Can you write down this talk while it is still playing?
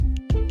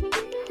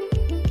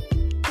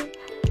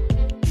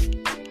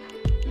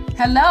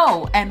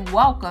Hello, and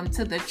welcome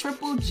to the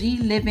Triple G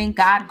Living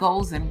God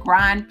Goals and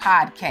Grind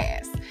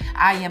podcast.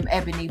 I am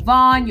Ebony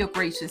Vaughn, your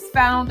gracious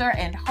founder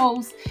and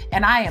host,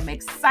 and I am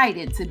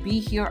excited to be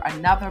here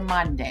another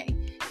Monday.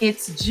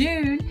 It's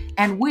June,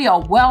 and we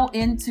are well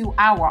into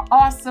our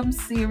awesome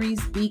series,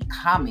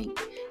 Becoming,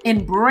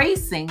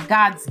 embracing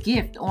God's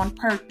gift on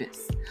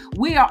purpose.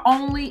 We are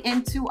only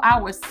into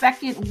our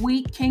second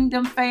week,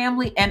 Kingdom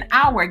Family, and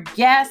our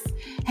guests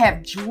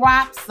have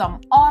dropped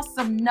some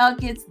awesome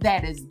nuggets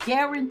that is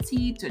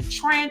guaranteed to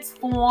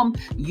transform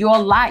your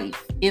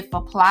life if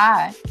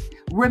applied.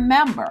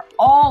 Remember,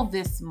 all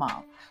this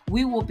month,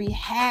 we will be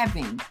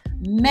having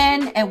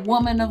men and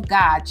women of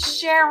God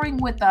sharing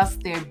with us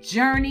their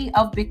journey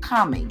of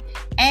becoming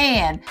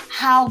and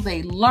how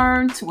they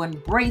learn to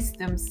embrace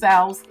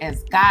themselves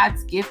as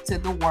God's gift to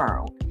the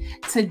world.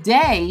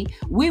 Today,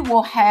 we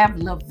will have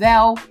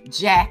Lavelle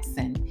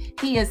Jackson.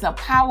 He is a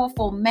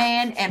powerful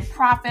man and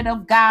prophet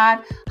of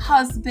God,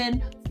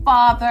 husband,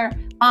 father,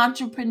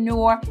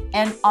 entrepreneur,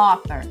 and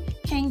author.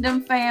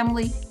 Kingdom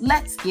Family,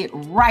 let's get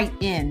right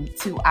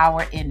into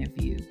our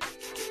interview.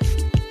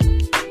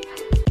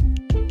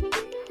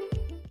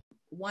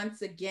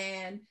 Once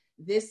again,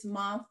 this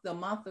month, the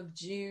month of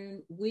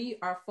June, we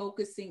are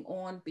focusing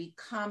on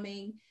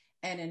becoming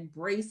and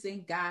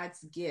embracing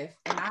God's gift.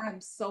 And I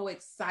am so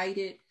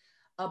excited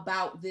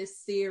about this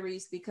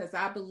series because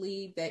I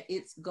believe that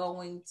it's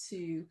going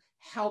to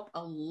help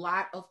a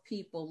lot of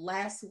people.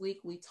 Last week,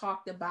 we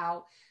talked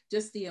about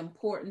just the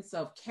importance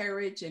of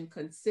courage and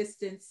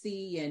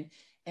consistency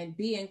and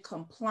being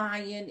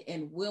compliant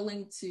and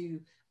willing to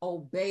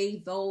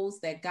obey those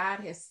that God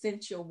has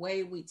sent your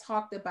way. We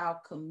talked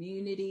about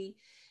community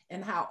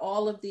and how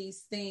all of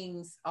these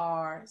things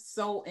are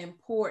so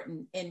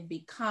important in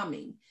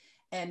becoming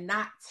and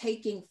not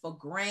taking for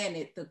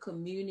granted the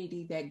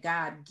community that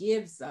God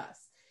gives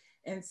us.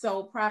 And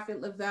so, Prophet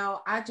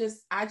Lavelle, I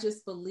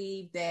just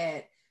believe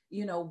that,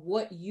 you know,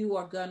 what you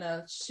are going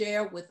to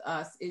share with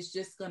us is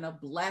just going to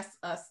bless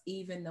us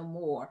even the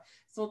more.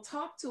 So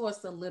talk to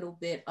us a little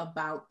bit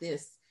about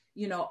this,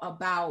 you know,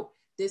 about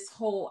this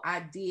whole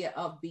idea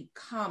of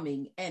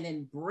becoming and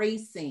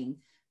embracing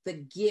the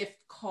gift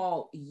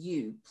called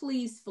you.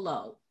 Please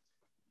flow.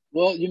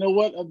 Well, you know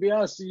what? I'll be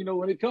honest, you know,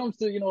 when it comes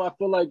to, you know, I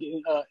feel like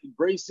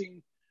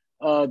embracing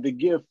the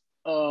gift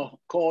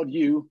called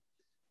you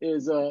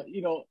is,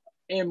 you know,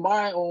 in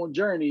my own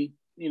journey,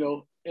 you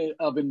know,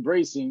 of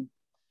embracing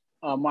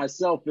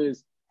myself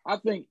is, I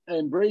think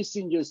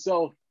embracing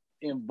yourself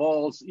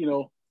involves, you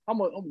know, I'm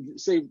gonna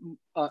say,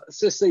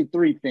 just say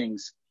three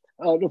things.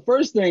 The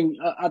first thing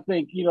I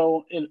think, you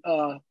know,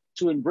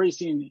 to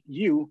embracing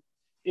you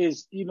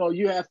is, you know,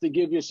 you have to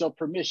give yourself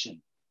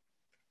permission.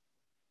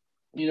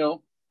 You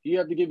know, you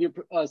have to give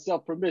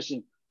yourself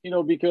permission, you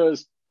know,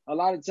 because a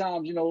lot of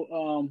times, you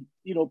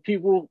know,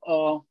 people,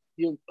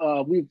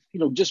 we've, you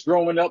know, just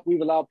growing up,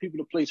 we've allowed people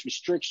to place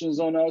restrictions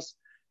on us.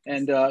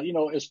 And, you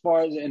know, as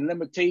far as and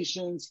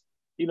limitations,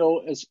 you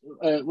know, as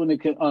when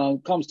it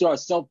comes to our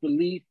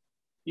self-belief,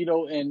 you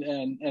know,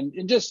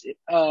 and just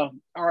our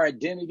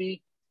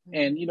identity.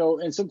 And, you know,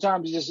 and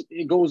sometimes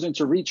it goes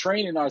into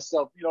retraining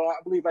ourselves. You know, I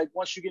believe like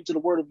once you get to the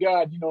Word of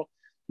God, you know,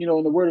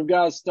 and the Word of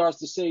God starts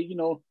to say, you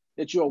know,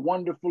 that you are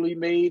wonderfully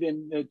made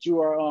and that you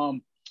are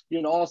you're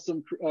an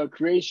awesome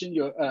creation,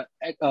 you're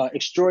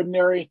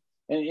extraordinary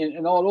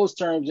and all those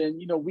terms. And,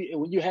 you know,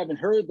 when you haven't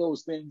heard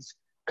those things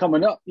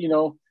coming up, you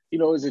know,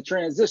 is a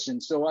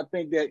transition. So I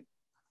think that,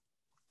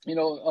 you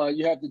know,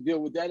 you have to deal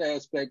with that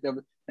aspect of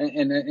it.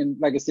 And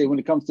like I say, when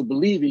it comes to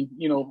believing,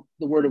 you know,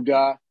 the Word of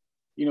God,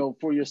 you know,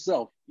 for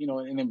yourself, you know,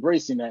 and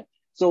embracing that.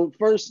 So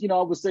first, you know,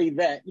 I would say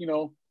that, you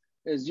know,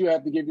 is you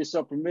have to give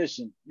yourself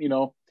permission, you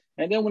know,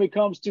 and then when it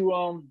comes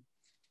to,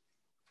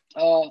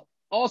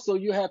 also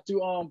you have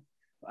to,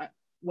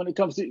 when it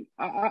comes to,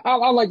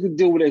 I like to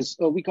deal with as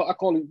I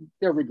call it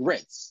their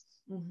regrets,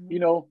 you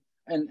know,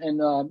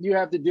 and you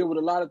have to deal with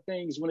a lot of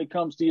things when it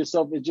comes to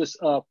yourself. It's just,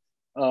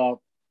 for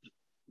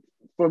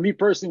me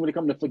personally, when it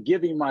comes to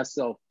forgiving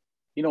myself,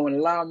 you know, and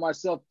allowing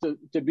myself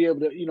to be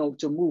able to, you know,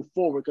 to move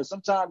forward. Because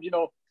sometimes, you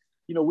know,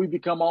 we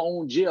become our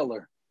own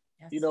jailer.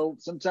 Yes. You know,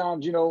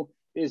 sometimes, you know,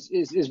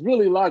 it's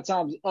really a lot of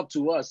times up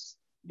to us,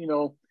 you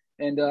know,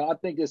 and I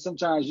think that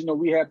sometimes, you know,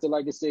 we have to,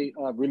 like I say,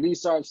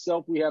 release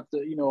ourselves. We have to,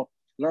 you know,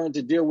 learn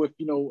to deal with,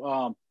 you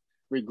know,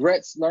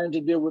 regrets, learn to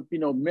deal with, you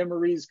know,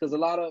 memories. Because a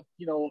lot of,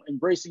 you know,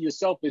 embracing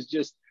yourself is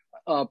just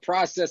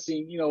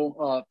processing, you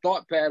know,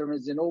 thought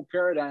patterns and old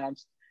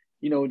paradigms,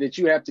 you know, that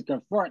you have to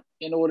confront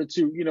in order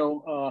to, you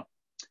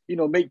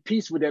know, make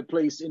peace with that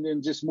place and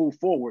then just move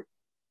forward,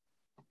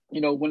 you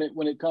know, when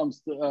it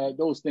comes to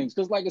those things.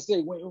 Because like I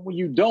say, when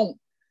you don't,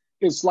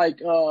 it's like,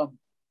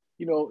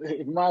 you know,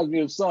 it reminds me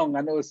of a song.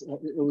 I know it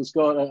was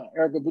called,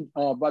 Erykah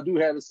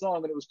Badu had a song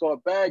and it was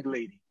called Bag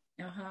Lady,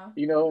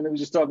 you know, and it was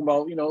just talking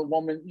about, you know, a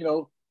woman, you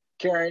know,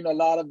 carrying a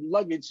lot of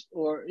luggage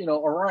or, you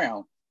know,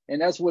 around.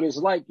 And that's what it's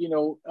like, you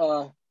know,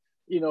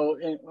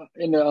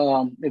 in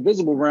the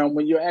invisible realm,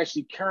 when you're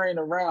actually carrying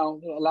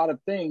around, you know, a lot of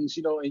things,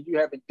 you know, and you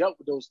haven't dealt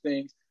with those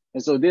things.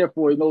 And so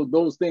therefore, you know,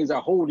 those things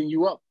are holding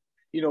you up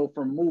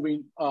from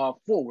moving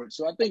forward.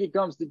 So I think it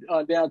comes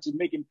down to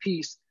making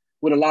peace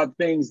with a lot of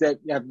things that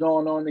have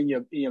gone on in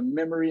your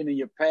memory and in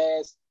your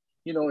past,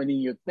 and in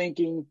your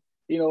thinking,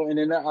 and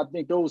then I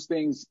think those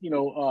things,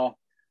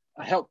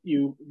 help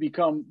you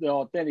become the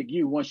authentic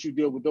you once you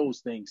deal with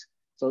those things.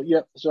 So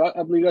yeah, so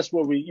I believe that's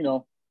where we,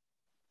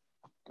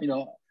 I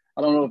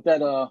don't know if that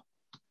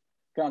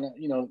kind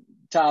of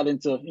tied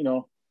into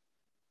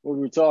what we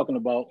were talking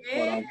about.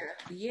 Yeah,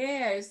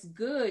 yeah, it's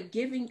good.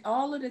 Giving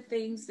all of the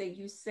things that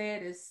you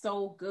said is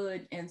so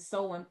good and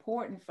so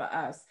important for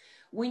us.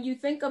 When you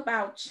think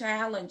about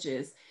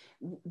challenges,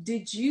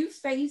 did you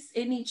face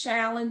any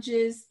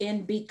challenges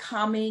in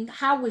becoming?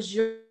 How was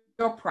your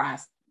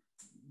process?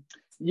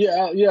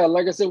 Yeah.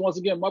 Like I said, once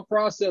again, my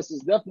process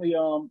is definitely,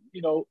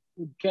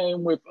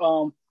 came with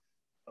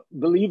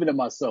believing in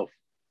myself.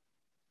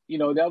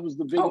 That was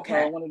the big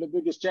one of the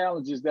biggest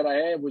challenges that I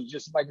had was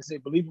just, like I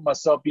said, believing in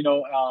myself.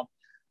 Dealing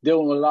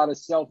with a lot of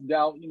self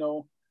doubt.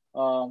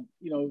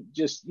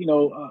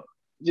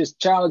 Just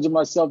challenging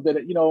myself.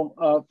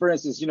 That for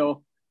instance,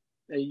 I'm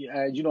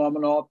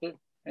an author,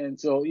 and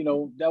so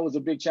that was a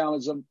big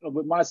challenge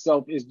with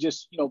myself. Is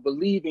just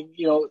believing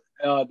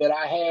that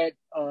I had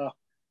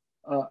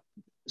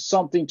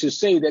something to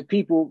say that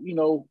people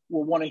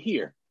will want to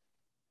hear.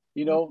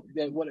 And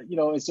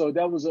so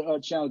that was a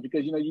challenge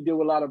because you deal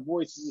with a lot of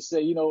voices that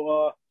say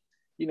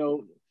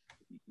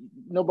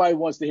nobody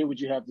wants to hear what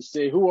you have to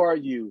say. Who are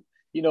you?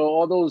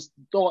 All those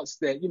thoughts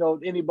that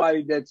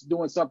anybody that's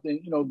doing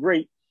something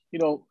great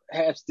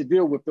has to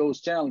deal with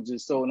those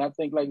challenges. So, and I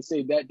think, like I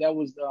say, that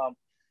was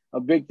a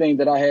big thing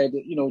that I had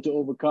to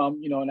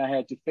overcome. And I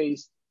had to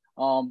face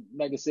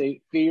like I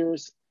say,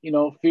 fears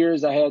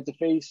I had to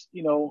face.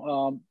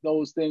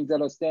 Those things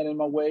that are standing in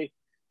my way.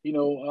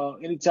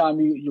 Anytime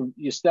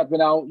you're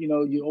stepping out,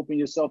 you open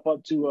yourself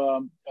up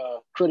to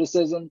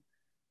criticism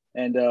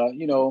and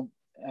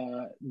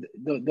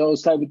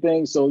those type of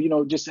things. So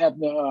just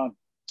having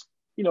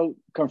to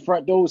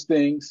confront those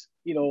things.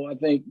 I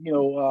think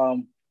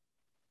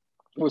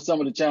were some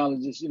of the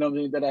challenges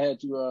that I had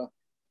to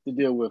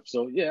deal with.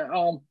 So yeah,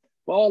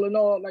 but all in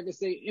all, like I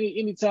say,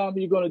 anytime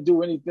you're going to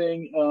do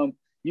anything,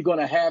 you're going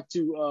to have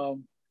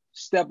to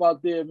step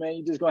out there, man.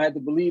 You're just going to have to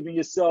believe in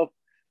yourself.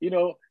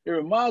 It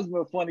reminds me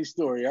of a funny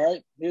story. All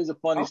right. Here's a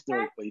funny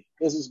story for you.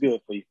 This is good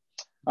for you.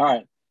 All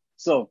right.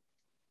 So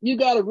you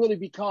got to really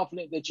be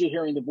confident that you're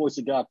hearing the voice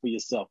of God for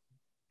yourself.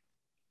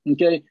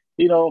 Okay.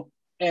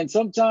 And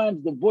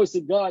sometimes the voice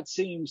of God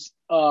seems,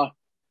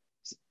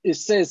 it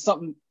says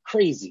something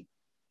crazy.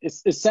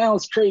 It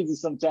sounds crazy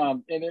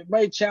sometimes, and it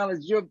may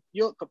challenge your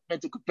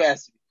mental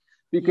capacity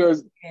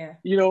because,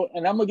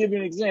 and I'm going to give you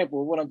an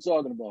example of what I'm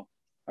talking about.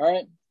 All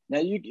right. Now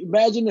you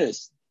imagine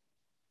this.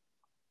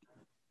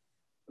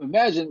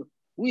 Imagine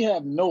we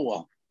have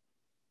Noah.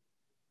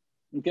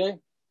 Okay.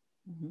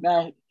 Mm-hmm.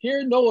 Now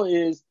here Noah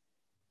is,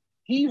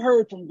 he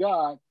heard from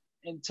God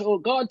and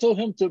God told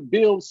him to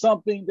build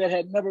something that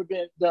had never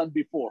been done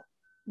before.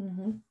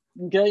 Mm-hmm.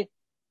 Okay.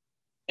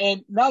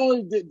 And not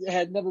only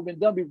had never been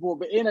done before,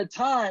 but in a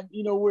time,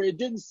 where it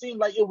didn't seem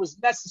like it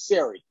was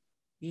necessary.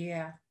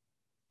 Yeah.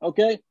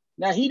 Okay.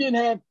 Now he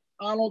didn't have,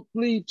 I don't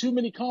believe, too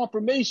many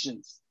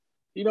confirmations,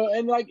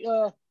 and like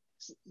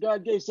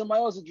God gave somebody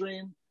else a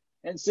dream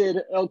and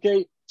said,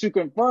 okay, to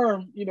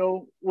confirm,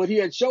 what he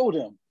had showed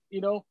him,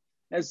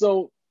 And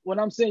so when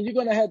I'm saying you're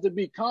going to have to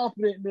be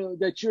confident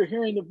that you're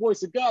hearing the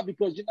voice of God,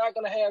 because you're not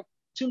going to have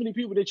too many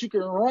people that you can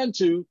run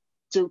to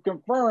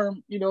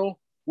confirm,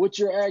 what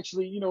you're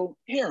actually,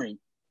 hearing.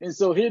 And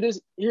so here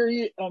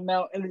he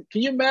now, and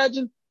can you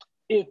imagine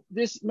if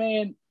this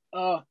man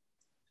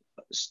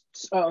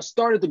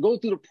started to go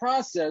through the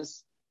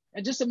process,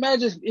 and just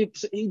imagine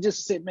if he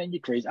just said, man, you're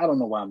crazy. I don't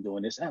know why I'm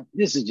doing this.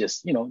 This is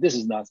just, this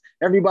is nuts.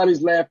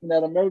 Everybody's laughing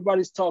at him.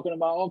 Everybody's talking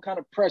about all kind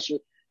of pressure.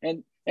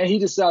 And he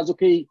decides,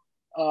 okay,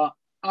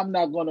 I'm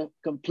not going to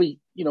complete,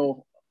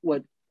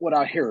 what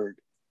I heard,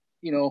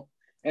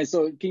 And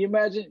so can you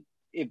imagine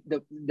if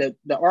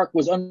the ark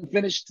was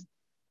unfinished,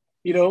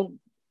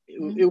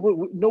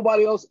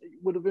 nobody else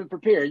would have been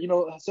prepared.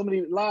 So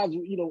many lives,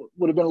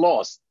 would have been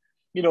lost,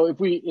 if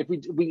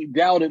we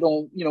doubted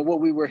on, what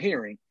we were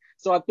hearing.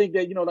 So I think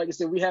that, like I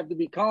said, we have to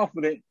be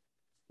confident,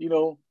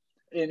 in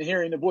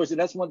hearing the voice. And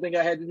that's one thing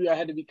I had to do. I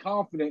had to be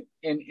confident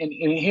in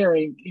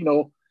hearing,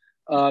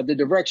 the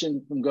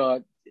direction from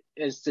God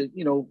as to,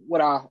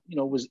 what I,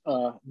 was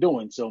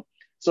doing. So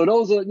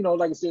those are,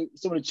 like I said,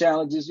 some of the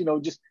challenges,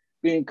 just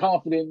being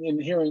confident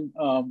in hearing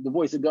the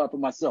voice of God for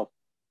myself.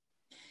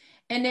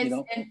 And it's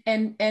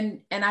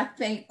and I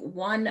think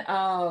one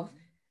of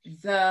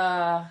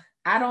the,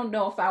 I don't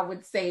know if I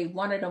would say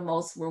one of the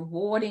most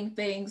rewarding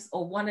things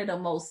or one of the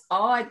most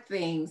odd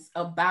things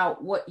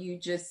about what you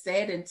just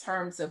said in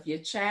terms of your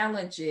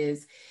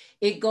challenges,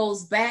 it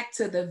goes back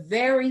to the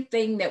very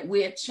thing that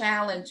we're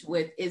challenged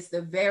with is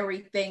the very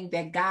thing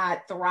that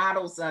God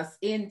throttles us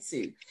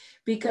into,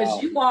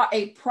 because you are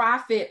a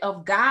prophet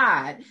of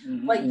God,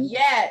 but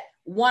yet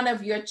one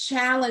of your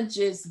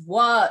challenges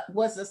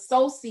was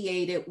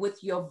associated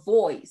with your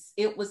voice.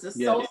 It was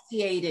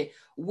associated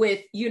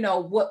with, you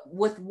know,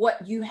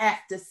 what you have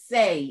to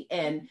say,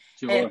 and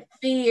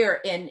fear,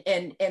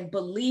 and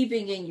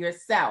believing in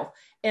yourself,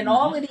 and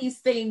all of these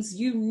things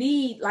you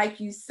need, like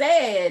you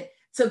said,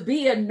 to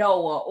be a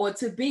Noah, or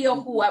to be a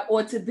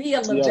or to be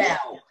a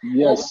Lavelle,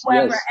 or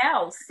whoever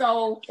else.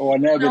 So, or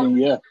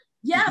negative,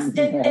 yes,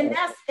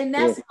 and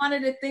that's one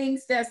of the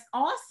things that's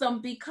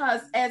awesome,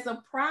 because as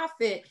a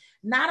prophet,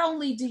 not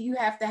only do you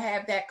have to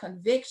have that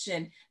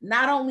conviction,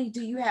 not only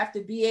do you have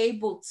to be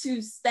able to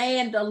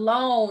stand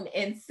alone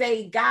and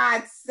say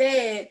God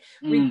said,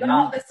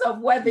 regardless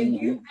of whether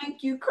you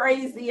think you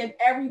crazy and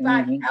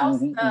everybody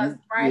else does,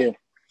 right?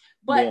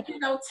 But you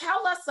know,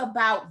 tell us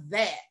about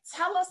that.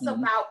 Tell us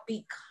about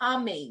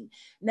becoming.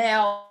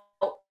 Now,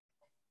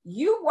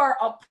 you were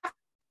a prophet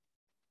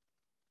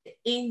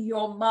in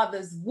your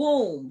mother's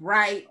womb,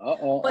 right?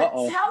 But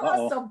tell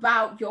us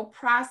about your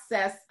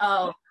process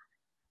of,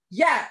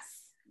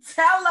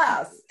 tell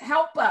us,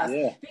 help us,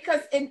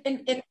 because and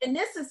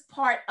this is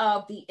part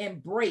of the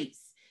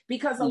embrace,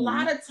 because a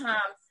lot of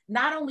times,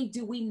 not only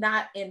do we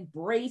not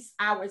embrace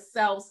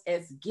ourselves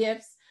as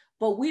gifts,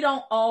 but we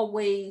don't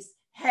always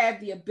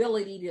have the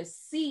ability to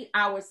see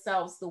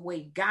ourselves the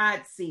way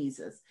God sees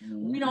us.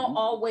 We don't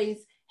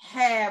always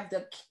have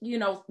the, you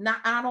know,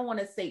 I don't want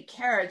to say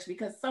courage,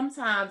 because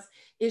sometimes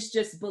it's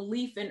just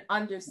belief and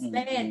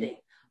understanding.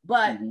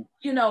 But,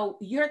 you know,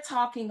 you're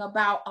talking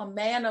about a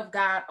man of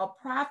God, a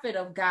prophet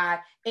of God,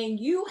 and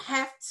you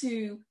have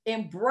to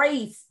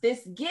embrace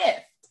this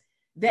gift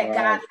that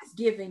God has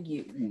given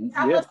you.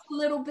 Tell us a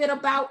little bit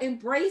about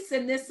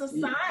embracing this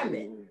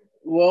assignment.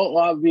 Well,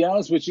 I'll be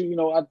honest with you. You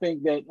know, I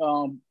think that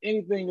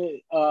anything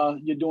that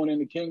you're doing in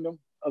the kingdom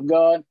of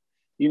God,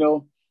 you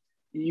know,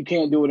 you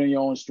can't do it in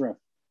your own strength,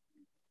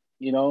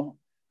 you know.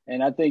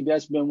 And I think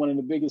that's been one of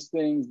the biggest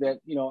things that,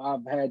 you know,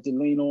 I've had to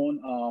lean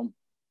on.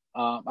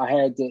 I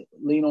had to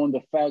lean on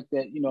the fact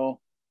that, you know,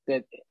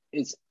 that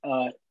it's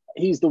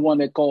he's the one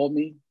that called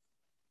me.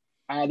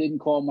 I didn't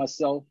call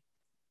myself,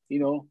 you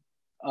know.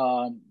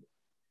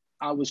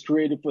 I was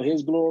created for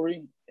his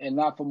glory and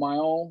not for my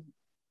own.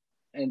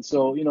 And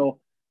so, you know,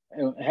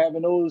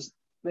 having those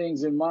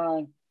things in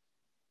mind,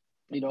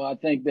 you know, I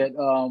think that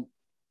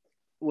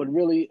what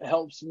really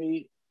helps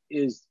me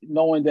is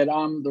knowing that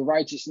I'm the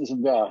righteousness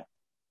of God,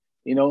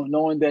 you know,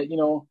 knowing that, you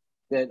know,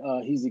 that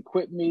he's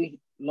equipped me,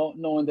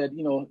 knowing that,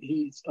 you know,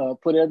 he's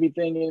put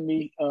everything in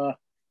me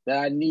that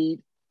I need,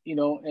 you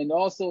know, and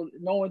also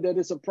knowing that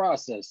it's a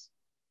process.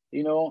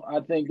 You know, I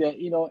think that,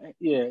 you know,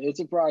 it's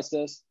a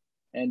process,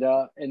 and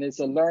it's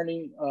a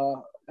learning.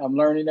 I'm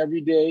learning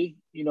every day,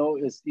 you know,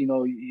 it's, you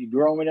know, you're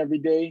growing every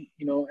day,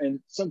 you know, and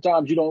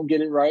sometimes you don't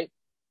get it right,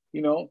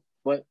 you know,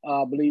 but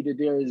I believe that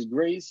there is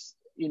grace,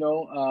 you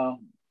know,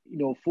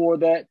 for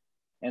that.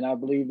 And I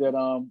believe that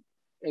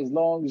as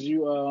long as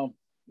you,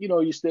 you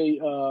know, you stay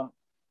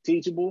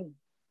teachable,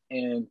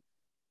 and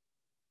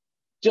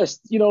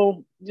just, you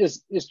know,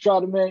 just try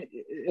to, man,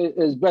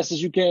 as best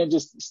as you can,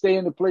 just stay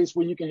in the place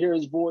where you can hear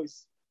his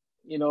voice,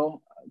 you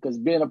know, because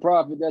being a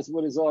prophet, that's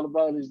what it's all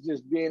about, is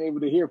just being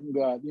able to hear from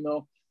God, you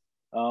know.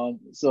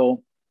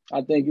 So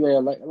I think,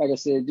 like I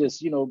said,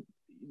 just, you know,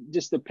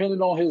 just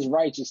depending on his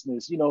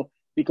righteousness, you know,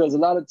 because a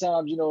lot of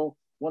times, you know,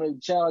 one of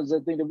the challenges I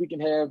think that we can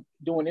have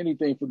doing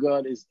anything for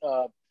God is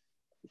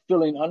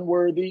feeling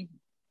unworthy,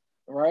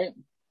 right?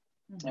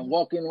 And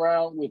walking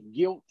around with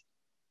guilt,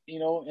 you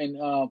know,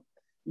 and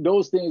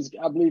those things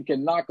I believe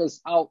can knock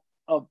us out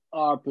of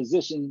our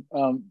position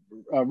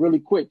really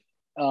quick.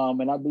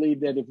 And I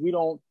believe that if we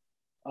don't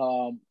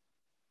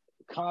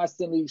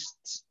constantly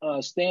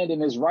stand in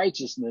his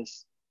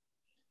righteousness,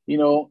 you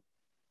know,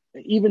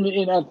 even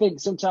in, I think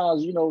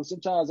sometimes, you know,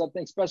 sometimes I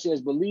think, especially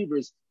as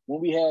believers,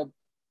 when we have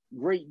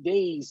great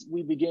days,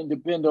 we begin to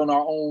depend on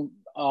our own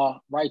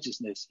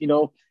righteousness. You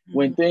know,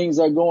 when things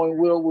are going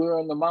well, we're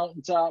on the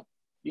mountaintop,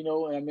 you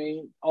know, I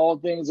mean, all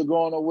things are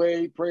going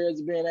away,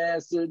 prayers are being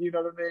answered, you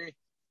know what I mean?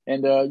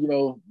 And, you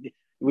know,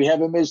 we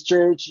haven't missed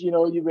church, you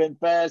know, you've been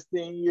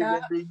fasting, you've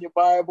been reading your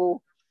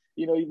Bible,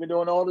 you know, you've been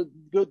doing all the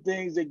good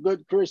things that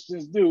good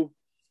Christians do,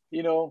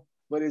 you know,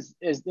 but it's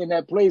in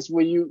that place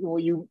where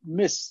you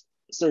miss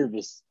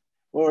service,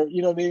 or,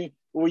 you know what I mean,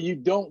 or you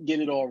don't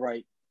get it all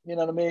right, you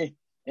know what I mean?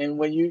 And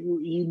when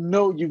you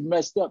know you've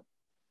messed up,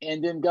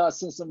 and then God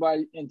sends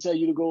somebody and tell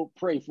you to go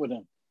pray for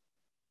them.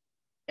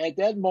 At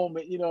that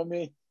moment, you know what I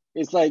mean?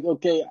 It's like,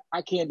 okay,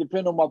 I can't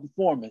depend on my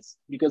performance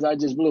because I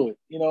just blew it,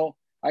 you know?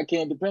 I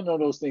can't depend on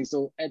those things.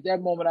 So at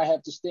that moment, I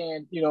have to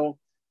stand, you know,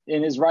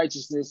 in his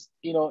righteousness,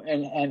 you know,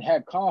 and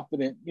have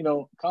confidence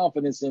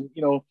in,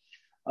 you know,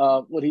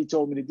 what he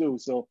told me to do.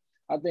 So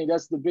I think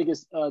that's the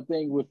biggest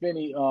thing with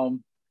any,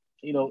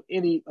 you know,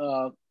 any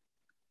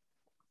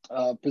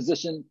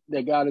position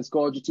that God has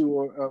called you to,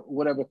 or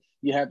whatever.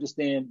 You have to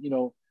stand, you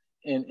know,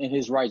 in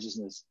his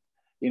righteousness,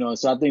 you know.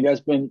 So I think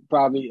that's been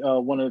probably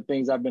one of the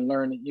things I've been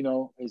learning, you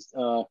know, is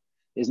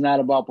it's not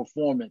about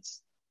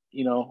performance,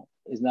 you know,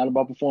 it's not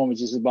about performance.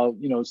 It's about,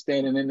 you know,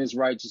 standing in his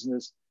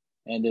righteousness,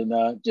 and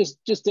then just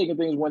taking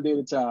things one day at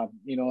a time.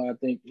 I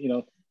think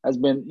has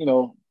been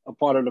a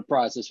part of the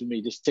process for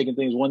me. Just taking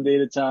things one day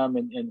at a time,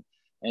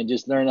 and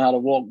just learning how to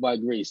walk by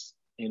grace.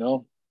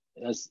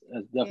 That's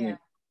definitely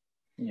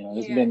Yeah.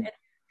 it's Yeah. been.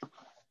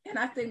 And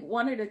I think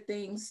one of the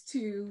things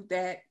too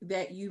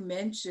that you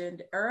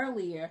mentioned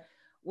earlier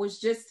was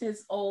just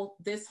this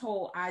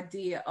whole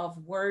idea of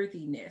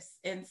worthiness.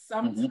 And Hmm.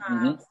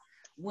 sometimes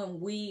when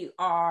we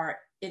are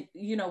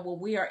when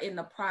we are in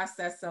the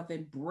process of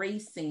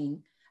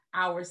embracing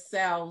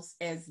ourselves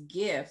as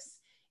gifts,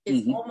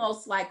 it's Hmm.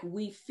 almost like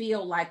we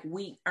feel like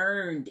we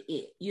earned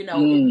it.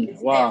 It's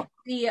that Wow.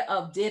 fear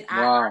of, did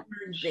I Wow.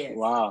 earn this?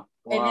 Wow.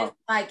 And it's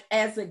Wow. like,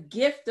 as a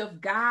gift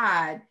of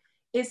God,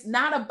 it's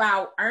not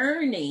about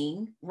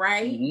earning,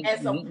 right? Hmm.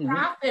 As a Hmm. Hmm.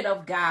 prophet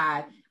of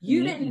God, you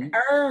Hmm. didn't Hmm.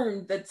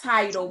 earn the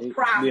title Yeah.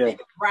 prophet,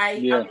 right?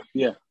 I Yeah. mean,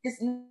 Yeah.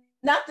 it's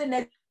nothing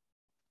that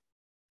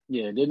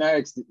Yeah. I didn't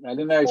ask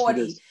for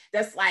 40 this.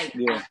 that's like,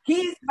 Yeah.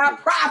 he's my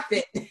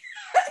prophet.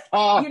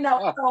 Ah.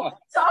 So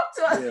talk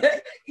to Yeah.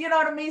 us, you know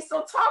what I mean?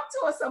 So talk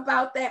to us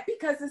about that,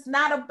 because it's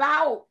not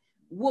about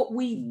what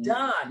we've Mhm.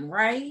 done,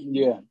 right?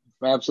 Yeah,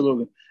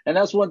 absolutely. And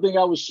that's one thing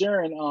I was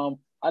sharing.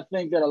 I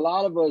think that a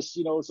lot of us,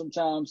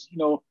 sometimes,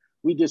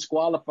 we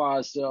disqualify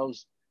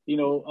ourselves,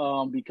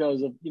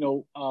 because of,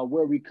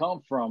 where we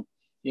come from,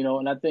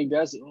 and I think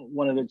that's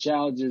one of the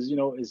challenges,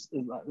 is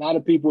a lot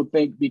of people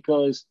think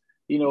because,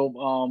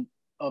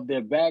 of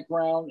their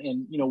background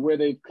and, where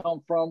they've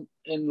come from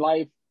in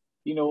life,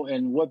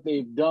 and what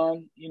they've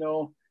done,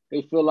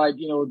 they feel like,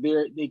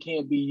 they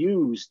can't be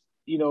used,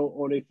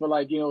 or they feel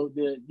like,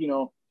 they're,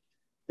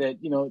 that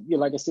yeah,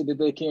 like I said, that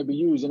they can't be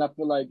used, and I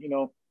feel like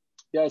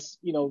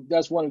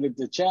that's one of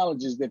the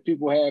challenges that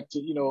people have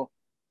to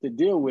to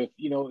deal with,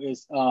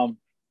 is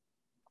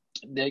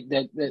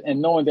that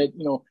and knowing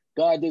that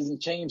God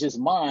doesn't change His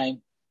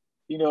mind,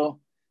 you know,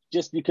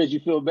 just because you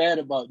feel bad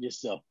about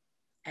yourself,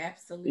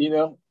 Absolutely.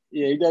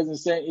 yeah, He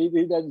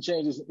doesn't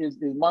change his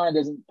mind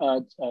doesn't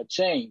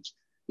change,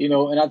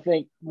 and I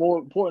think more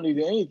importantly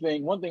than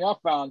anything, one thing I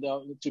found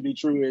out to be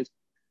true is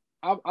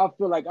I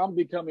feel like I'm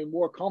becoming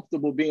more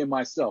comfortable being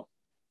myself.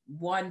 you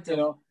Wonderful.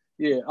 know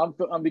yeah,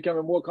 I'm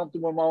becoming more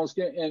comfortable in my own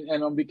skin,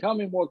 and I'm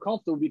becoming more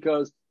comfortable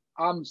because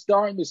I'm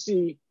starting to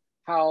see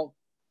how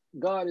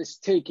God is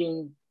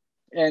taking,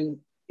 and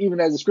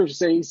even as the scripture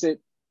say, He said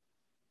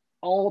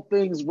all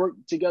things work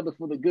together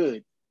for the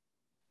good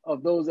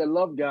of those that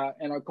love God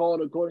and are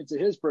called according to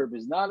His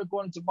purpose, not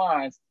according to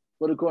mine,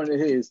 but according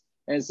to His.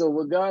 And so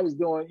what God is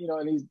doing,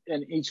 and He's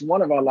in each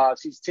one of our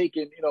lives, He's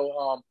taking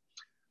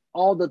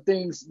all the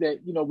things that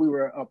we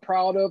were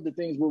proud of, the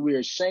things where we were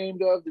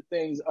ashamed of, the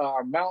things,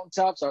 our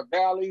mountaintops, our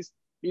valleys,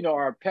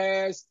 our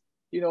past,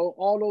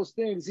 all those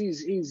things.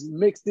 He's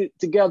mixed it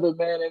together,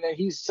 man, and then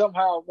He's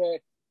somehow, man,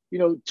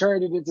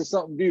 turned it into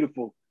something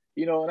beautiful.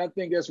 And I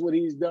think that's what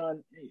He's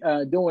doing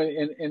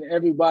in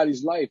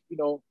everybody's life,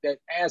 that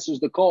answers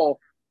the call.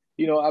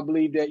 I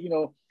believe that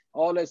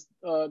all that's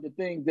the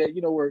things that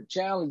were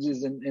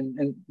challenges and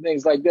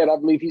things like that. I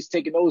believe He's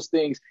taking those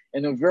things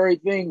and the very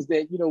things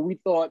that we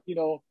thought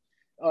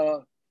uh,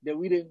 that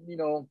we didn't,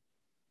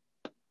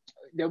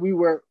 that we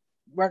weren't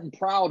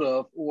proud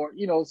of, or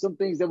some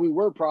things that we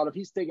were proud of.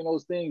 He's taking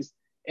those things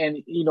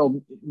and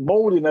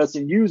molding us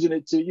and using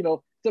it to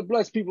to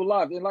bless people's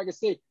lives. And like I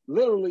say,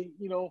 literally,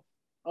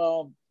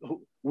 um,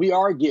 we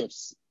are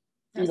gifts,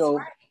 you That's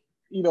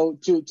know,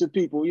 to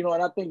people,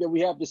 and I think that we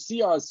have to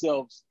see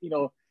ourselves,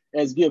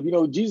 as gift.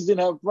 Jesus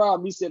didn't have a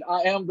problem. He said,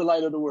 "I am the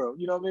light of the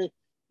world." You know what I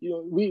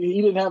mean?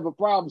 He didn't have a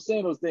problem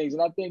saying those things.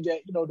 And I think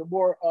that the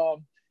more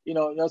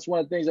that's one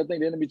of the things I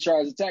think the enemy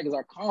tries to attack is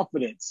our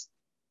confidence.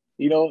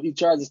 He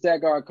tries to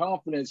stack our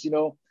confidence,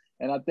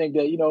 and I think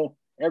that,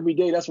 every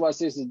day, that's why I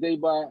say it's a day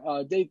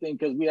by day thing,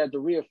 because we have to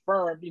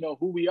reaffirm,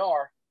 who we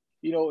are,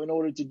 in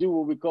order to do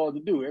what we're called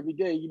to do every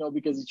day,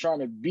 because he's trying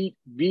to beat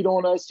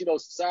on us,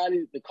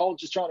 society, the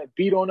culture's trying to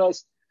beat on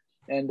us.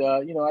 And,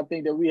 I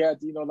think that we have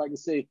to, like I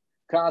say,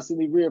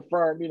 constantly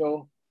reaffirm,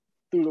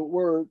 through the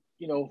word,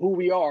 who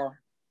we are,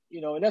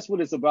 and that's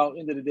what it's about,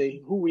 end of the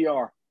day, who we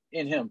are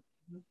in Him.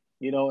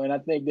 right. And I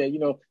think that,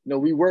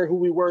 we were who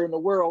we were in the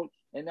world,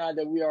 and now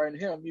that we are in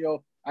Him,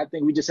 I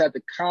think we just have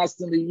to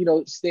constantly,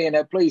 stay in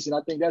that place. And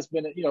I think that's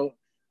been,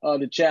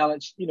 the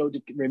challenge,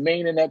 to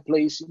remain in that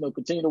place,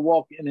 continue to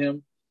walk in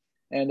Him,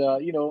 and,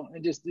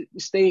 and just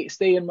stay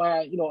in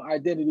my,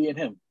 identity in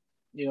Him,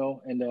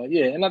 and,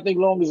 yeah. And I think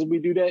long as we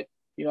do that,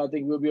 I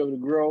think we'll be able to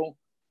grow,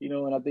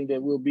 and I think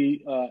that we'll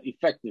be,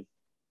 effective.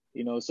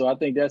 So I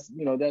think that's,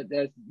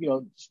 that's,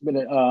 it's been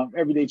an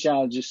everyday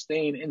challenge, just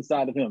staying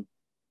inside of Him,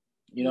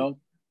 you Yeah, know.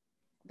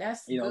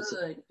 that's So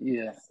good.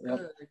 yeah, That's yep,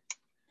 good.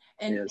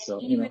 And yeah. So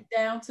even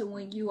down to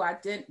when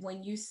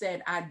you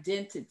said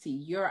identity,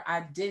 your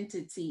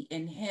identity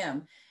in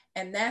Him.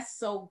 And that's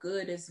so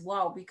good as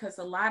well, because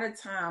a lot of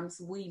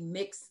times we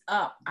mix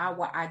up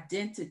our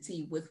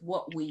identity with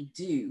what we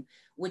do,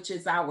 which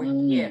is our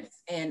mm,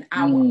 gifts and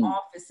our mm,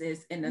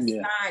 offices and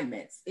yeah,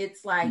 assignments.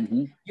 It's like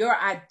mm-hmm, your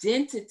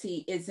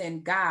identity is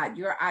in God.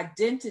 Your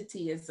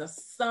identity is a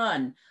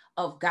son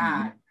of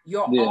God.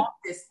 Your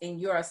office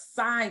and your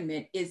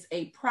assignment is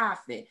a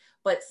prophet,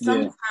 but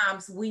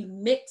sometimes we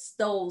mix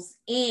those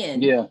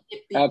in. Yeah,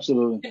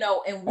 absolutely. You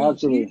know, and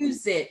we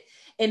use it,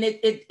 and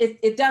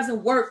it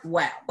doesn't work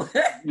well.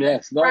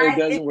 Yes, no, right? it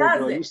doesn't work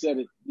well. You said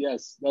it.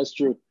 Yes, that's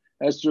true.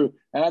 That's true.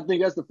 And I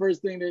think that's the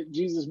first thing that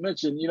Jesus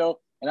mentioned, you know,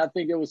 and I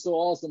think it was so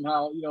awesome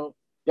how, you know,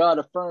 God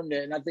affirmed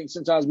that. And I think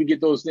sometimes we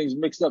get those things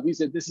mixed up. He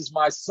said, "This is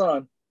my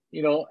son,"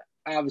 you know,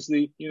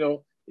 obviously, you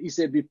know, he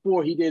said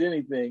before he did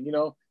anything, you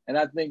know. And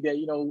I think that,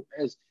 you know,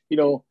 as you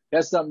know,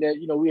 that's something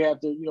that, you know, we have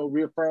to, you know,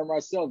 reaffirm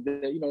ourselves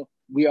that, you know,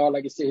 we are,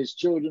 like I say, his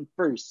children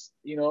first,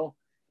 you know,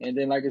 and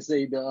then, like I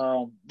say,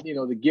 the, you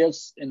know, the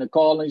gifts and the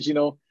callings, you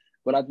know,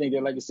 but I think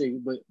that, like I say,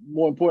 but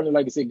more importantly,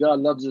 like I say, God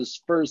loves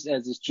us first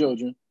as his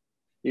children,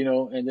 you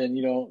know, and then,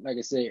 you know, like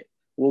I say,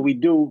 what we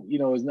do, you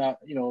know, is not,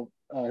 you know,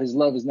 his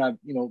love is not,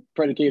 you know,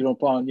 predicated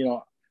upon, you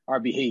know, our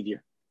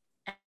behavior.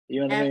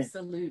 You know what I mean?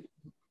 Absolutely.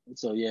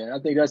 So yeah, I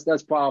think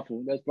that's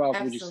powerful. That's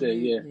powerful. Absolutely.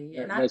 What you said.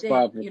 Yeah, and that's I think,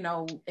 powerful. You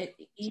know,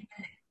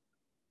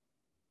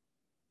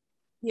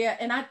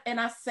 and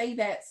I say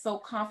that so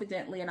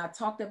confidently, and I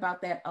talked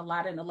about that a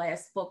lot in the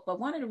last book. But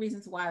one of the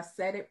reasons why I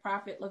said it,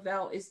 Prophet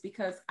Lavelle, is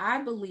because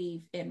I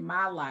believe in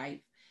my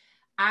life,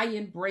 I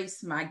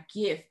embrace my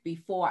gift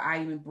before I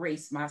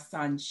embrace my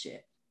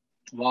sonship.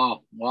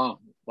 Wow,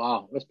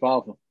 that's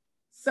powerful.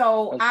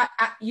 So I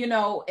you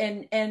know,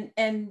 and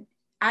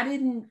I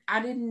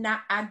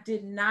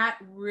did not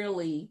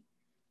really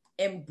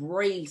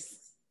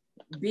embrace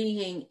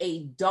being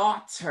a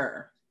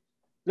daughter.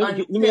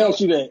 Let me ask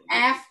you that.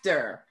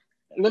 After.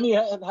 Let me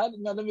ask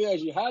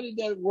you, how did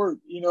that work?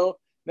 You know,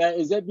 now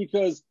is that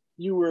because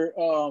you were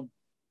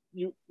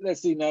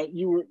because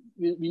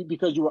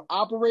you were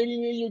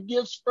operating in your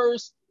gifts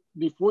first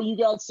before you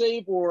got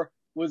saved, or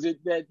was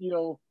it that, you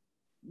know,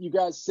 you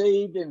got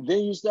saved and then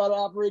you started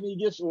operating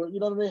your gifts, or you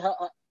know what I mean? How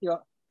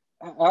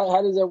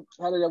did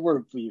that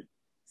work for you?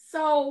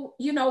 So,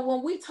 you know,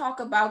 when we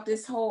talk about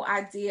this whole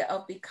idea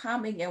of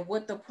becoming and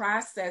what the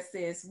process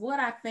is,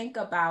 what I think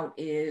about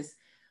is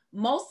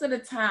most of the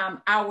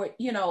time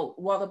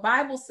the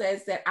Bible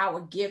says that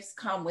our gifts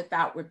come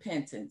without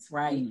repentance,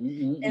 right?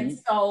 And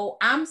so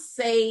I'm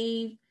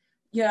saved,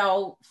 you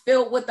know,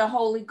 filled with the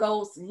Holy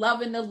Ghost,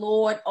 loving the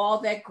Lord, all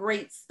that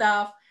great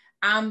stuff.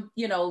 I'm,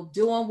 you know,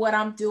 doing what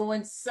I'm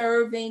doing,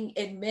 serving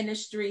in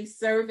ministry,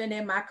 serving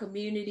in my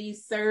community,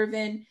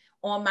 serving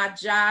on my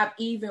job,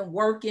 even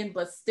working,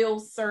 but still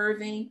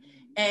serving.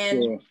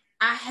 And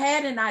I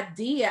had an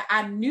idea.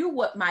 I knew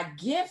what my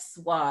gifts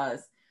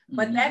was,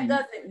 but that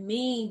doesn't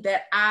mean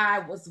that I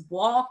was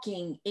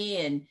walking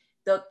in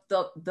the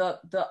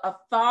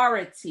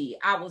authority.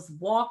 I was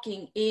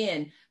walking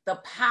in the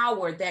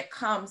power that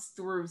comes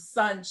through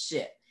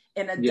sonship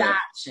and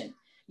adoption.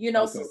 You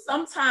know, so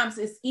sometimes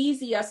it's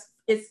easy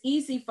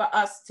for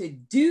us to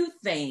do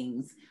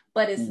things,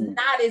 but it's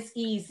not as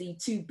easy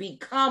to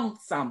become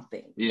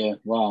something. Yeah,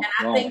 wow.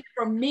 And I think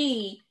for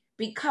me,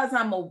 because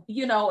I'm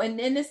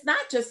and it's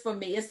not just for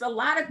me, it's a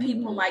lot of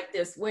people like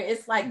this, where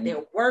it's like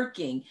they're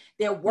working.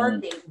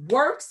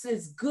 Works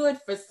is good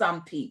for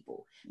some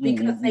people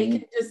because they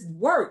can just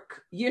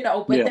work, you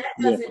know, but that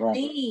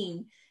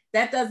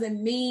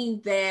doesn't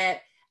mean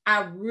that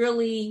I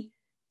really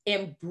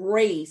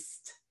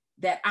embraced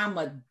that I'm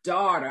a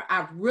daughter.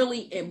 I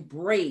really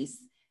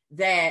embraced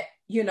that,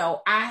 you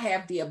know, I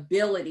have the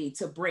ability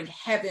to bring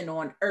heaven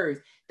on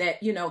earth,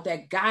 that, you know,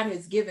 that God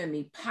has given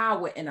me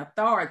power and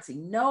authority.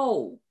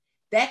 No,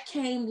 that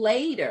came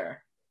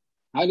later.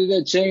 How did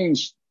that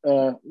change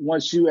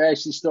once you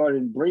actually started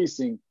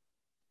embracing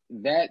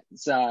that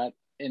side?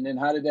 And then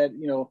how did that,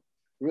 you know,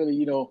 really,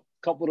 you know,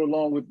 coupled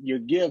along with your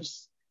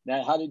gifts?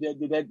 Now, how did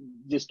that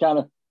just kind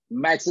of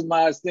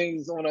maximize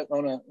things on a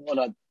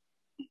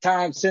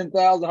times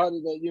 10,000? How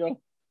did that, you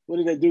know, what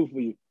did that do for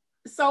you?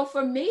 So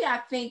for me, I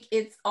think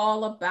it's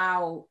all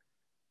about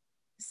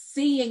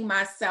seeing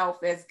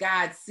myself as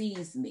God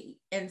sees me.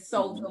 And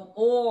so the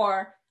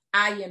more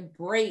I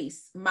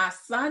embrace my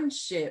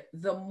sonship,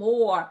 the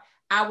more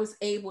I was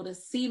able to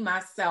see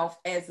myself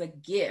as a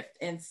gift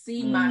and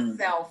see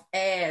myself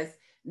as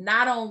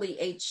not only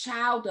a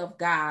child of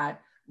God,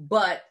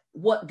 but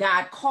what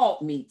God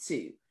called me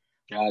to.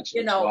 Gotcha.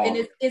 You know,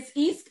 and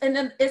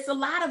it's a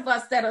lot of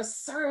us that are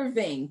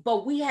serving,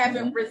 but we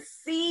haven't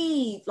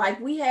received, like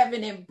we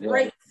haven't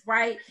embraced,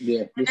 right?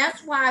 Yeah. And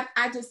that's why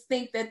I just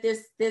think that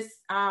this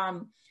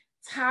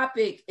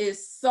topic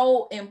is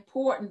so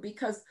important,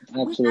 because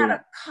we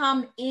gotta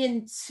come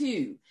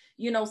into,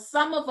 you know,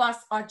 some of us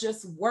are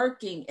just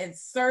working and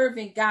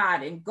serving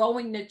God and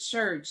going to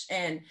church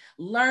and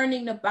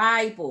learning the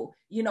Bible,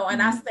 you know,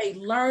 and I say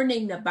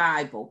learning the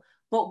Bible,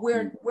 but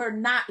we're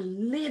not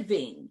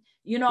living.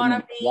 You know what I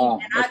mean? Wow,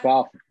 that's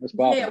powerful. That's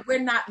powerful. Yeah, we're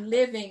not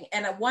living.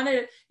 And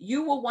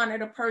you were one of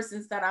the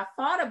persons that I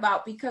thought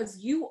about, because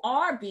you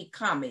are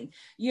becoming.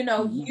 You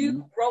know,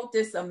 you wrote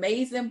this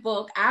amazing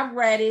book. I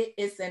read it.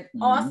 It's an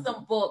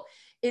awesome book.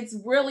 It's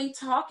really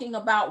talking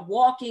about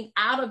walking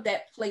out of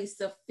that place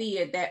of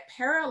fear that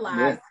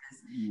paralyzes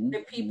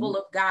the people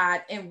of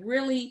God, and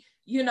really,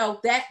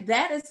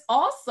 that is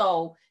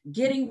also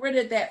getting rid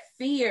of that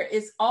fear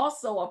is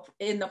also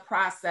in the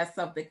process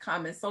of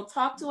becoming. So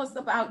talk to us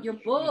about your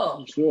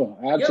book. Sure,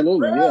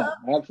 absolutely, yeah,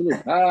 absolutely,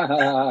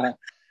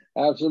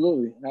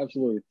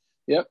 absolutely.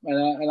 Yep,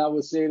 and I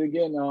would say it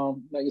again.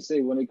 Like I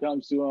say, when it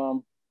comes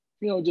to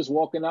just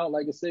walking out,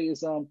 like I say,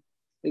 is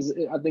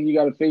I think you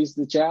got to face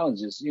the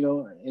challenges,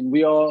 and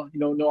we all,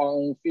 know our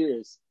own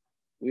fears.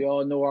 We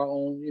all know our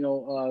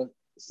own,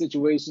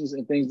 situations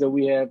and things that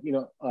we have,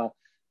 you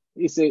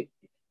say,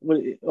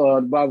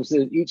 the Bible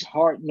says, each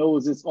heart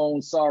knows its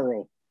own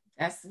sorrow.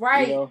 That's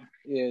right.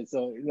 Yeah.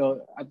 So,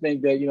 I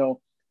think that,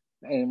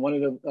 and one of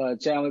the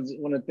challenges,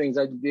 one of the things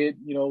I did,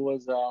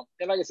 was,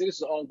 and like I said, this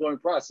is an ongoing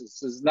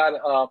process. It's not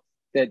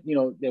that,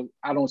 that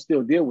I don't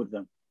still deal with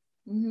them,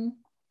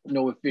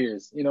 with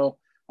fears,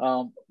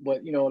 but,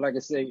 like I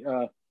say,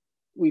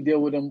 we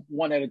deal with them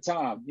one at a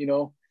time,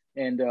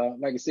 and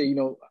like I say,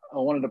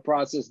 one of the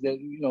process that,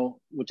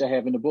 which I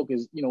have in the book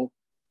is,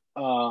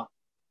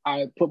 I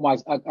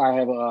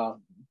have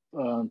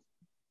on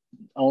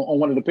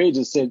one of the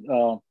pages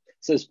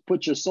says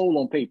put your soul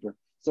on paper.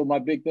 So my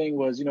big thing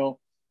was,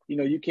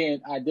 you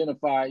can't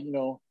identify,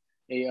 you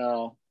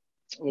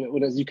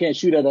can't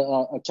shoot at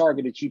a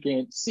target that you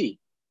can't see,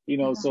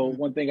 So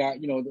one thing that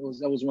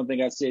was one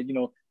thing I said,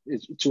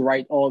 is to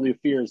write all your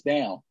fears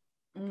down,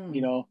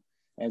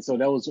 and so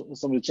that was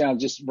some of the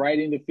challenge, just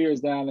writing the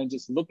fears down and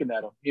just looking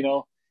at them,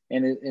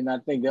 and I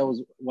think that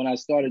was when I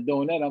started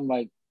doing that. I'm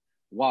like,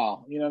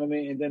 wow, you know what I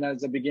mean? And then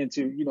as I began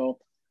to,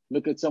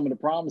 look at some of the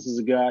promises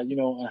of God,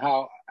 and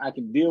how I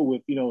can deal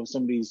with,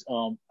 some of these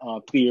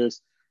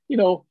fears,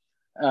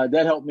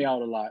 that helped me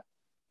out a lot,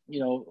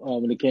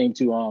 when it came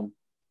to,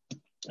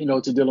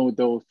 to dealing with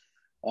those.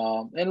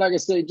 And like I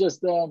say,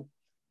 just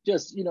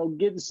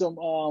getting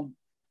some,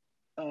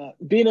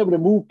 being able to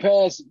move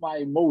past my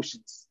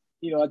emotions.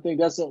 I think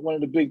that's one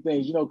of the big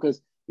things,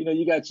 because,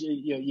 you got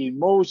your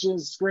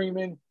emotions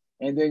screaming,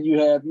 and then you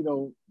have,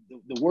 the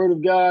word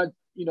of God,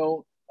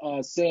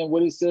 saying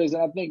what it says.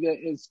 And I think that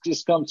it's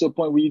just come to a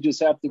point where you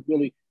just have to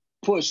really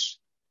push,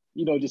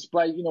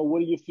 despite, what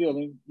are you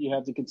feeling? You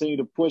have to continue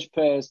to push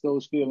past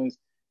those feelings.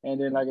 And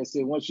then, like I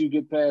said, once you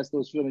get past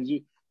those feelings,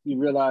 you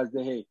realize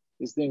that, hey,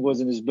 this thing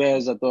wasn't as bad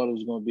as I thought it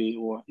was going to be,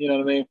 or, you know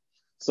what I mean?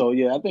 So,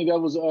 yeah, I think that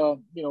was,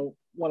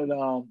 one of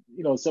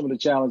the, some of the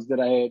challenges that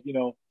I had,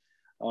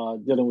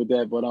 dealing with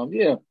that. But,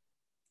 yeah,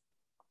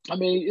 I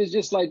mean, it's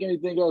just like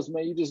anything else,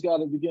 man. You just got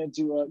to begin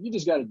to, you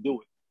just got to do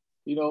it.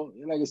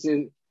 Like I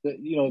said,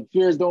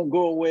 fears don't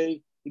go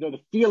away. The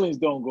feelings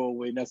don't go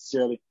away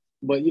necessarily.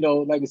 But,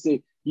 like I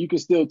said, you can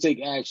still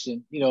take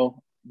action,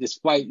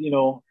 despite,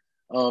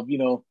 of,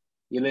 your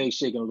legs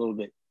shaking a little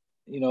bit,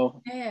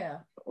 yeah,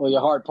 or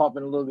your heart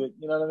pumping a little bit.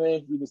 You know what I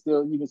mean? You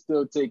can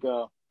still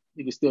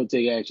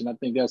take action. I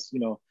think that's,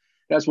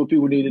 that's what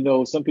people need to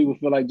know. Some people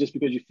feel like just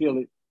because you feel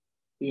it,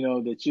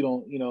 that you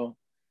don't,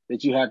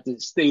 that you have to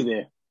stay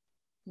there.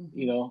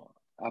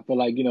 I feel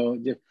like,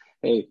 just,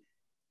 hey,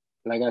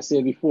 like I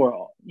said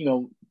before,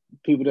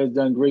 people that's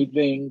done great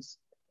things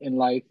in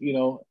life,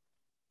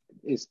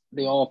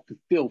 they all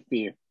feel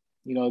fear.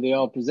 They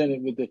all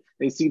presented with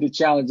they see the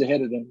challenge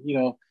ahead of them,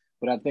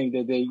 but I think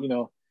that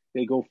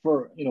they go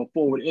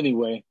forward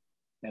anyway.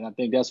 And I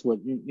think that's what,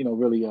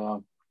 really,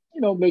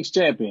 makes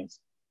champions.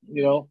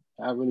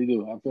 I really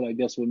do. I feel like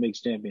that's what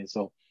makes champions.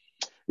 So,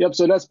 yep.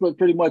 So that's what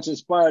pretty much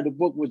inspired the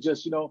book, was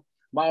just,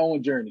 my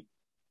own journey,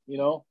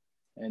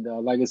 and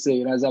like I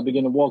say, as I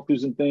began to walk through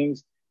some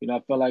things, I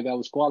felt like I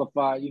was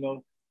qualified,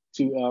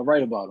 to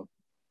write about them,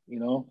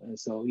 and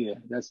so, yeah,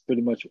 that's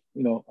pretty much,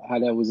 how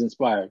that was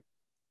inspired.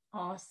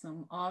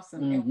 Awesome.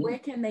 And where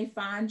can they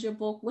find your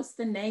book? What's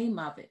the name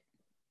of it?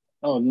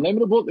 Oh, the name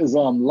of the book is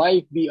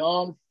Life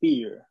Beyond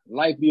Fear.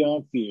 Life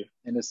Beyond Fear.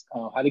 And it's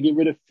how to get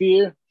rid of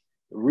fear,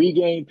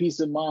 regain peace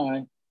of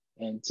mind,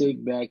 and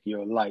take back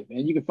your life.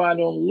 And you can find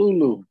it on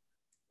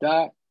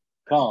lulu.com.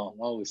 I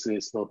always say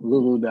it slow,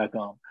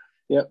 lulu.com.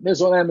 Yep,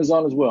 it's on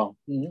Amazon as well.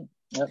 Yep,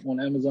 on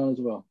Amazon as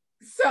well.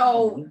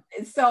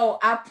 So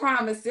I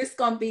promise this is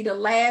going to be the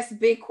last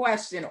big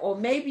question, or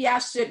maybe I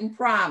shouldn't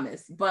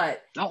promise,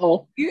 but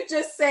you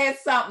just said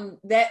something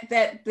that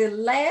the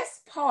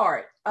last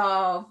part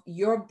of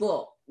your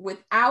book,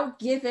 without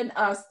giving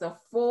us the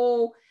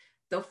full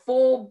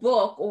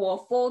book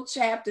or full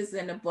chapters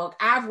in the book.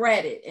 I've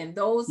read it, and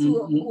those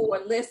who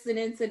are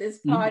listening to this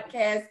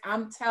podcast,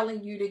 I'm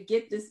telling you to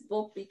get this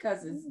book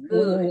because it's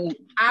good.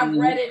 I've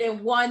read it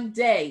in one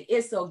day.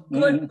 It's a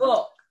good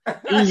book.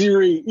 Easy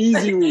read, right?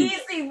 Easy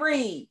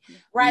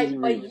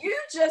but read. You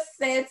just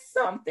said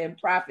something,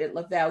 Prophet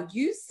Lavelle.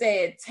 You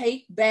said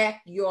take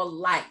back your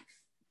life,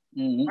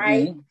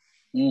 right?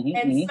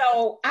 And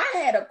so I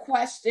had a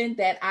question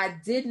that I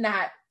did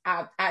not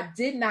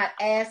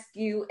ask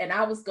you, and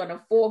I was going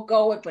to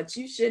forego it, but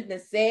you shouldn't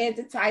have said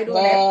the title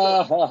of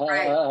that book,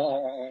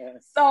 right?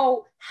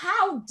 So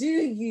how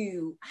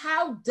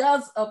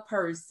does a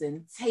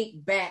person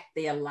take back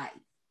their life?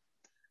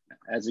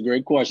 That's a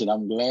great question.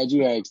 I'm glad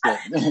you asked that.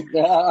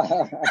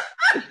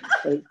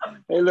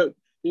 Hey, look,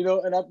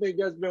 And I think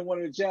that's been one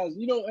of the challenges,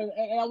 and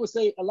I would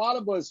say a lot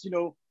of us,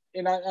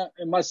 and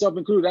and myself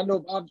included, I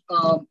know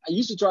I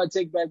used to try to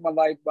take back my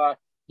life by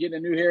getting a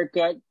new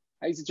haircut.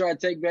 I used to try to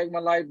take back my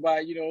life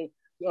by, getting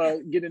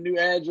a new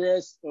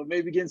address or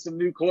maybe getting some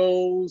new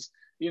clothes,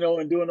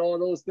 and doing all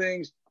those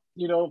things,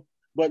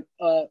 but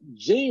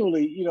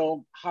genuinely,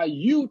 how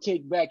you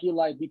take back your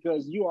life,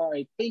 because you are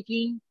a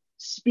thinking,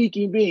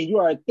 speaking being. You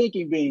are a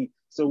thinking being.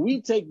 So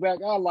we take back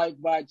our life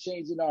by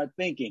changing our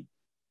thinking,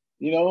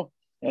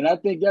 and I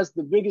think that's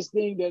the biggest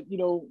thing that,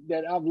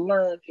 that I've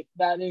learned, if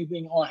not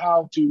anything, on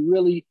how to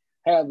really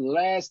have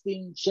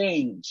lasting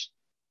change,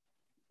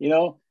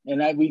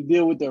 and we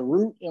deal with the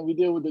root and we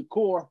deal with the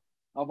core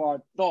of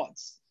our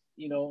thoughts,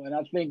 and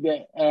I think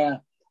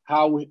that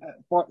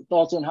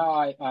thoughts on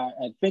how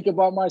I think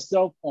about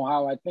myself, on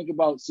how I think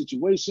about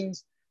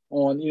situations,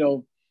 on,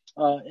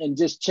 and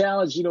just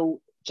challenge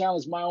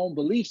my own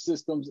belief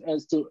systems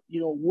as to,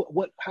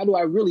 how do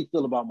I really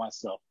feel about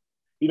myself?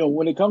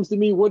 When it comes to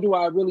me, what do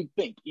I really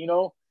think,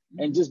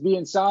 and just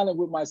being silent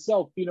with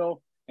myself,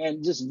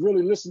 and just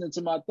really listening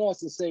to my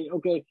thoughts and say,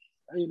 okay,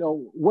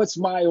 what's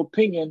my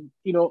opinion,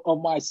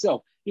 of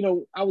myself?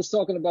 I was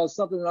talking about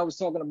something, and I was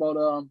talking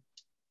about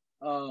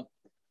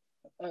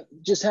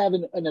just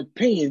having an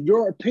opinion,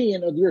 your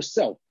opinion of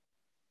yourself.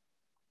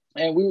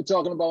 And we were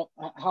talking about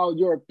how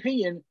your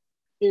opinion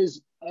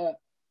is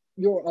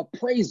your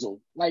appraisal.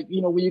 Like,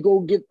 when you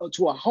go get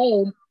to a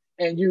home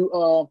and you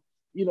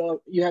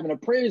have an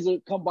appraiser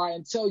come by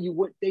and tell you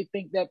what they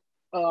think that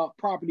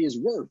property is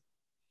worth.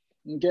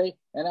 Okay.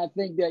 And I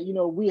think that,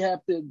 we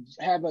have to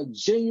have a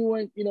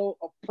genuine,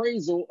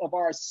 appraisal of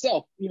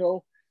ourselves,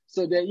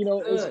 so that,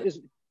 it's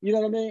you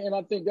know what I mean? And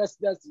I think that's,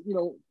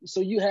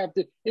 so you have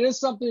to, it's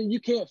something you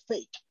can't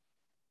fake.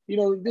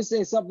 This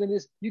ain't something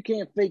you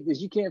can't fake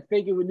this. You can't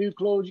fake it with new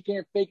clothes. You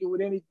can't fake it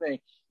with anything.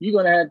 You're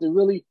going to have to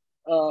really,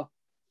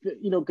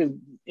 because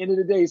end of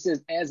the day, it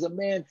says, as a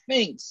man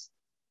thinks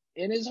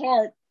in his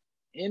heart,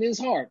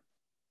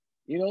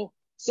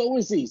 so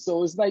is he.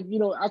 So it's like,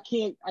 I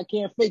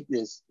can't fake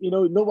this.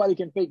 Nobody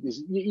can fake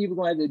this. You're either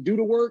going to have to do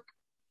the work,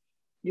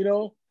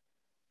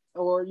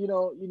 or,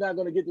 you're not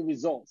going to get the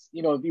results.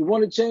 If you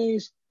want to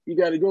change, you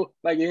got to go,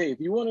 like, hey, if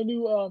you want a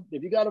new,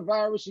 if you got a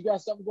virus, you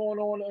got something going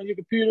on your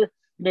computer,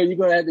 you're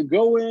going to have to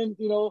go in,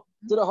 to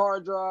the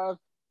hard drive,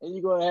 and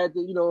you're going to have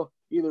to,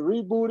 either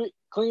reboot it,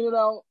 clean it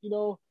out,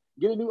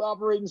 get a new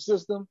operating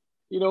system,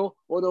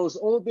 or those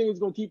old things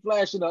going to keep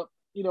flashing up,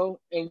 and,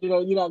 you're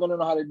not going to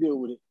know how to deal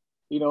with it,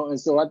 and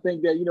so I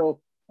think that,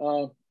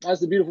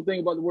 that's the beautiful thing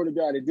about the Word of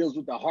God. It deals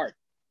with the heart.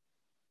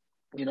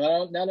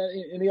 Not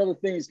any other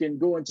things can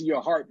go into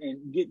your heart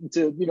and get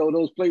into,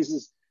 those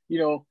places.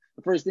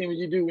 The first thing when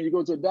you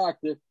go to a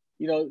doctor,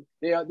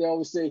 they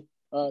always say,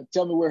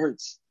 tell me where it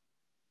hurts,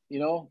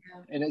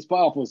 and it's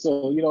powerful.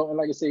 So, and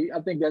like I say, I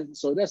think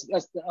that's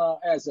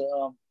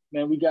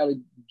man, we got to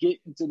get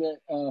into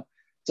that,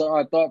 to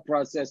our thought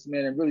process,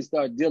 man, and really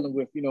start dealing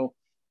with,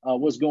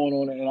 what's going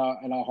on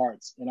in our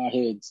hearts, in our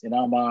heads, in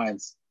our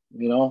minds,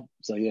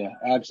 So yeah,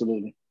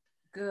 absolutely.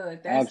 Good.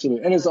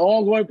 Absolutely. And it's an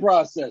ongoing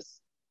process.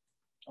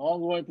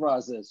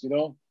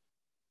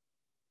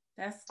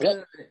 That's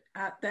good.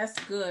 That's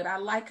good. I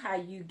like how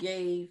you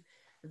gave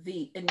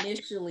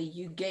initially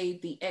you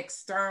gave the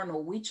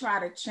external. We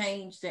try to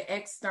change the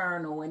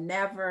external and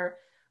never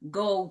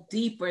go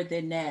deeper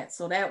than that.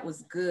 So that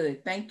was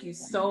good. Thank you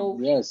so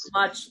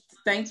much.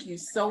 Thank you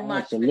so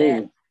much for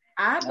that.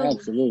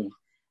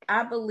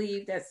 I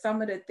believe that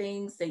some of the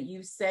things that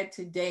you said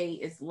today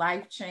is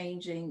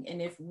life-changing.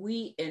 And if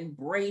we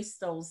embrace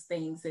those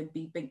things and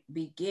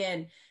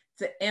begin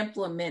to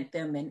implement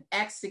them and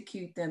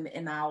execute them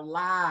in our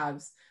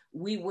lives,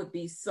 we would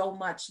be so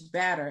much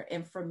better.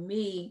 And for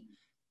me,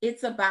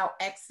 it's about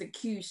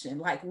execution.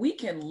 Like, we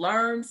can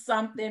learn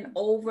something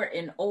over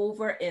and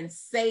over and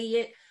say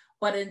it,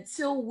 but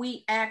until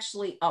we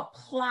actually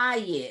apply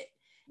it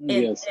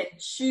and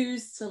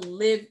choose to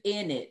live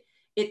in it,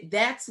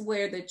 that's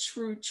where the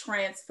true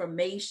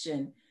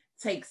transformation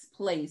takes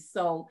place.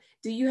 So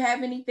do you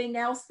have anything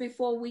else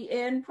before we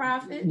end,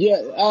 Prophet?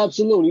 Yeah,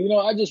 absolutely.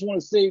 I just want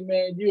to say,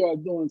 man, you are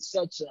doing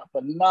such a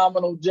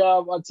phenomenal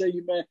job. I tell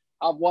you, man,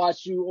 I've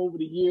watched you over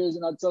the years,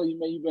 and I tell you,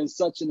 man, you've been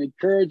such an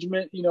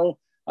encouragement.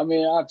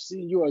 I've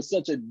seen you are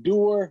such a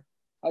doer.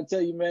 I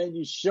tell you, man,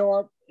 you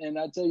sharp, and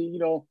I tell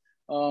you,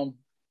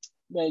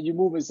 man, you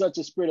move in such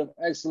a spirit of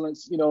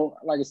excellence.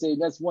 Like I say,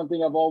 that's one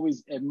thing I've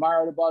always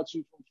admired about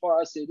you from far.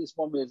 I say this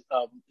woman is,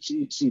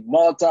 she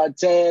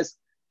multitasks,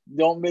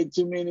 don't make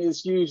too many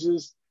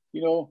excuses,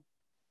 you're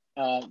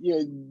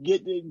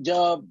get the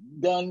job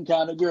done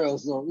kind of girl.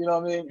 So,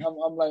 what I mean?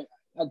 I'm like,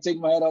 I take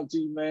my hat off to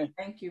you, man.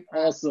 Thank you.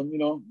 Awesome.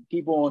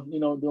 Keep on,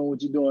 doing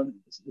what you're doing.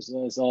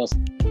 It's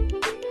awesome.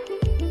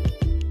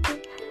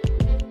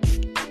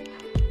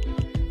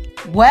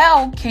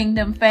 Well,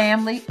 Kingdom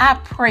family, I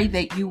pray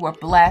that you were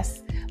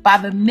blessed by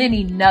the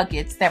many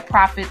nuggets that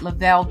Prophet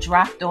Lavelle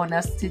dropped on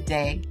us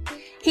today.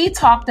 He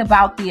talked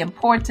about the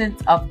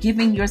importance of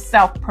giving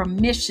yourself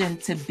permission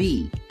to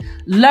be.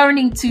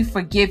 learning to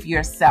forgive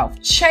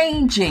yourself,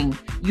 changing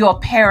your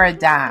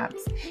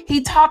paradigms.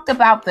 He talked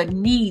about the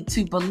need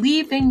to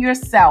believe in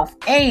yourself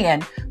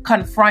and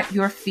confront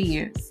your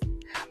fears.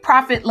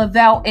 Prophet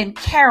Lavelle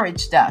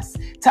encouraged us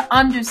to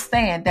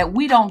understand that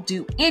we don't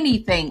do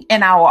anything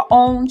in our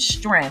own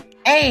strength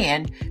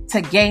and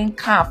to gain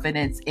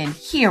confidence in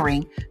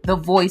hearing the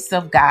voice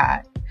of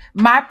God.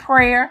 My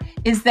prayer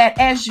is that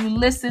as you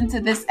listen to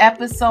this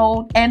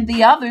episode and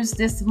the others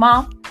this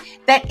month,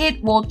 that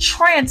it will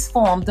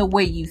transform the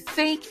way you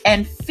think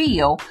and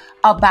feel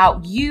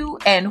about you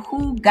and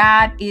who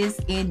God is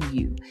in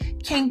you.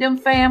 Kingdom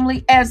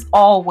family, as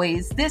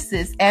always, this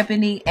is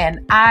Ebony,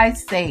 and I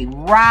say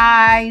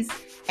rise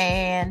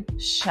and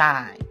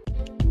shine.